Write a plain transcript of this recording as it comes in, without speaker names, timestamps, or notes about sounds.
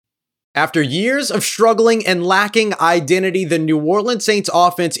After years of struggling and lacking identity, the New Orleans Saints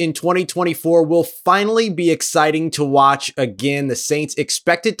offense in 2024 will finally be exciting to watch again. The Saints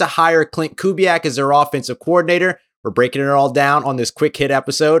expected to hire Klint Kubiak as their offensive coordinator. We're breaking it all down on this quick hit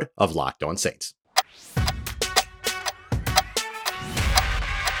episode of Locked On Saints.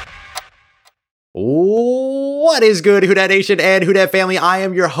 What is good, Who Dat Nation and Who Dat family? I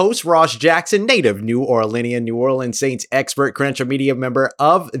am your host, Ross Jackson, native New Orleanian, New Orleans Saints expert, credential media member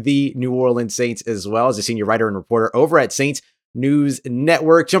of the New Orleans Saints, as well as a senior writer and reporter over at Saints News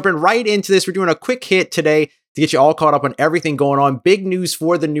Network. Jumping right into this, we're doing a quick hit today to get you all caught up on everything going on. Big news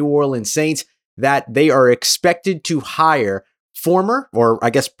for the New Orleans Saints that they are expected to hire former, or I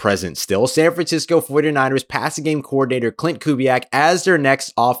guess present still, San Francisco 49ers passing game coordinator Klint Kubiak as their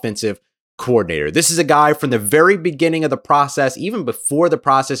next offensive coordinator. This is a guy from the very beginning of the process, even before the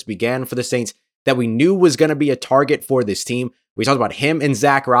process began for the Saints, that we knew was going to be a target for this team. We talked about him and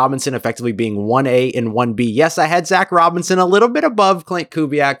Zach Robinson effectively being 1A and 1B. Yes, I had Zach Robinson a little bit above Klint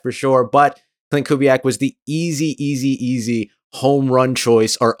Kubiak for sure, but Klint Kubiak was the easy home run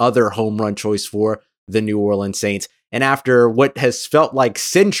choice or other home run choice for the New Orleans Saints. And after what has felt like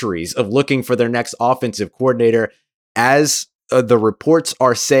centuries of looking for their next offensive coordinator, as the reports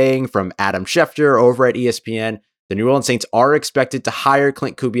are saying from Adam Schefter over at ESPN, the New Orleans Saints are expected to hire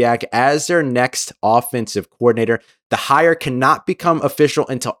Klint Kubiak as their next offensive coordinator. The hire cannot become official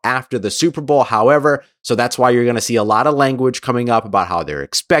until after the Super Bowl, however, so that's why you're going to see a lot of language coming up about how they're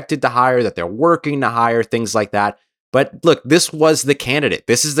expected to hire, that they're working to hire, things like that. But look, this was the candidate.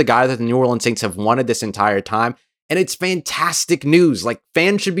 This is the guy that the New Orleans Saints have wanted this entire time, and it's fantastic news. Like,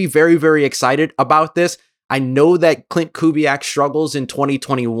 fans should be very excited about this. I know that Klint Kubiak's struggles in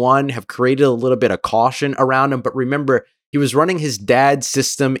 2021 have created a little bit of caution around him, but remember, he was running his dad's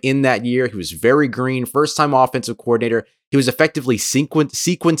system in that year. He was very green, first-time offensive coordinator. He was effectively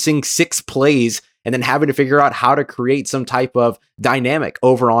sequencing 6 plays and then having to figure out how to create some type of dynamic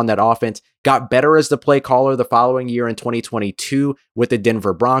over on that offense. Got better as the play caller the following year in 2022 with the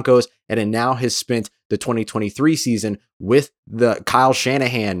Denver Broncos, and then now has spent the 2023 season with the Kyle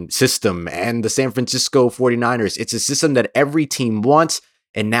Shanahan system and the San Francisco 49ers. It's a system that every team wants,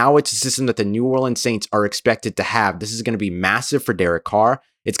 and now it's a system that the New Orleans Saints are expected to have. This is going to be massive for Derek Carr.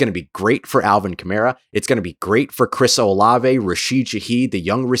 It's going to be great for Alvin Kamara. It's going to be great for Chris Olave, Rashid Shaheed, the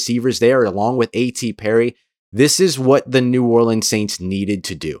young receivers there, along with A.T. Perry. This is what the New Orleans Saints needed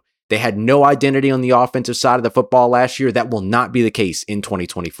to do. They had no identity on the offensive side of the football last year. That will not be the case in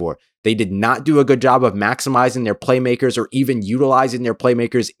 2024. They did not do a good job of maximizing their playmakers or even utilizing their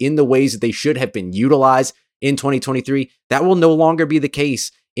playmakers in the ways that they should have been utilized in 2023. That will no longer be the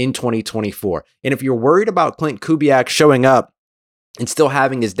case in 2024. And if you're worried about Klint Kubiak showing up and still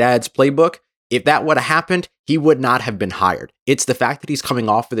having his dad's playbook, if that would have happened, he would not have been hired. It's the fact that he's coming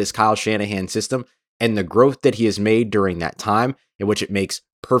off of this Kyle Shanahan system and the growth that he has made during that time, in which it makes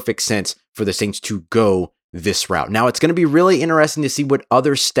perfect sense for the Saints to go this route. Now, it's going to be really interesting to see what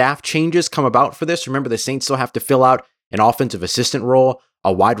other staff changes come about for this. Remember, the Saints still have to fill out an offensive assistant role,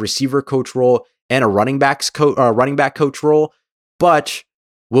 a wide receiver coach role, and a running back coach role. But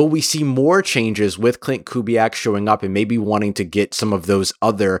will we see more changes with Klint Kubiak showing up and maybe wanting to get some of those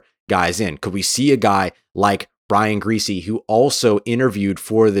other guys in? Could we see a guy like Brian Griese, who also interviewed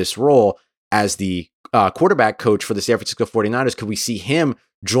for this role as the quarterback coach for the San Francisco 49ers, could we see him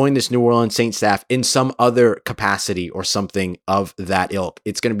join this New Orleans Saints staff in some other capacity or something of that ilk?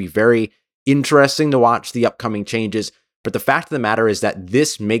 It's going to be very interesting to watch the upcoming changes, but the fact of the matter is that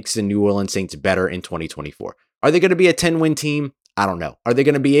this makes the New Orleans Saints better in 2024. Are they going to be a 10-win team? I don't know. Are they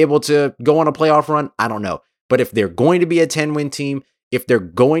going to be able to go on a playoff run? I don't know. But if they're going to be a 10-win team, if they're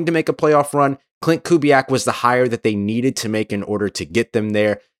going to make a playoff run, Klint Kubiak was the hire that they needed to make in order to get them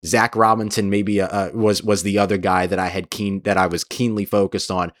there. Zach Robinson maybe was the other guy that I was keenly focused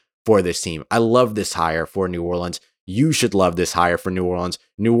on for this team. I love this hire for New Orleans. You should love this hire for New Orleans.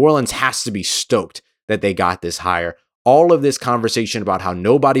 New Orleans has to be stoked that they got this hire. All of this conversation about how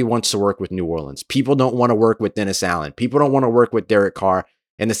nobody wants to work with New Orleans. People don't want to work with Dennis Allen. People don't want to work with Derek Carr.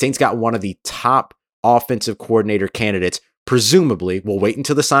 And the Saints got one of the top offensive coordinator candidates. Presumably, we'll wait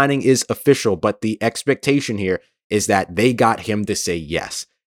until the signing is official, but the expectation here is that they got him to say yes.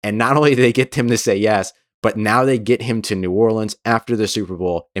 And not only did they get him to say yes, but now they get him to New Orleans after the Super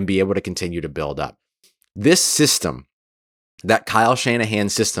Bowl and be able to continue to build up. This system, that Kyle Shanahan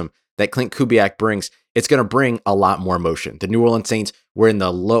system that Klint Kubiak brings, it's going to bring a lot more motion. The New Orleans Saints were in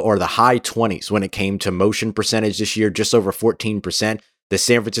the low or the high 20s when it came to motion percentage this year, just over 14%. The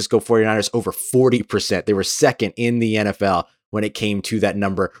San Francisco 49ers over 40%. They were second in the NFL when it came to that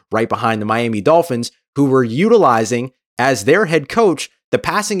number, right behind the Miami Dolphins, who were utilizing as their head coach the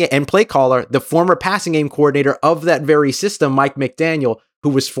passing and play caller, the former passing game coordinator of that very system, Mike McDaniel, who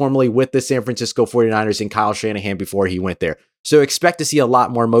was formerly with the San Francisco 49ers and Kyle Shanahan before he went there. So expect to see a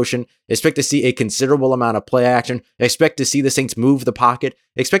lot more motion. Expect to see a considerable amount of play action. Expect to see the Saints move the pocket.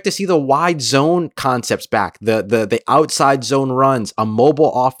 Expect to see the wide zone concepts back, the outside zone runs, a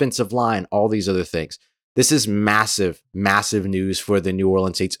mobile offensive line, all these other things. This is massive, massive news for the New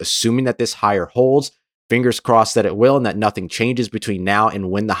Orleans Saints, assuming that this hire holds. Fingers crossed that it will and that nothing changes between now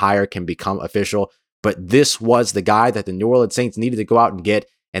and when the hire can become official. But this was the guy that the New Orleans Saints needed to go out and get,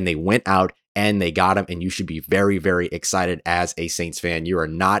 and they went out and they got him, and you should be very, very excited as a Saints fan. You are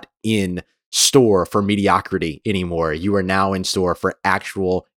not in store for mediocrity anymore. You are now in store for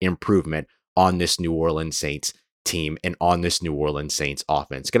actual improvement on this New Orleans Saints team and on this New Orleans Saints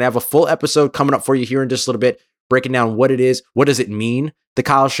offense. Going to have a full episode coming up for you here in just a little bit, breaking down what it is, what does it mean, the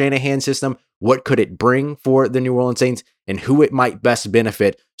Kyle Shanahan system, what could it bring for the New Orleans Saints, and who it might best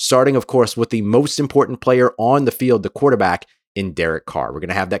benefit, starting, of course, with the most important player on the field, the quarterback, in Derek Carr. We're going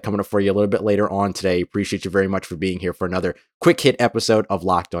to have that coming up for you a little bit later on today. Appreciate you very much for being here for another quick hit episode of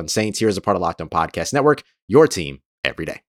Locked On Saints. Here is a part of Locked On Podcast Network, your team every day.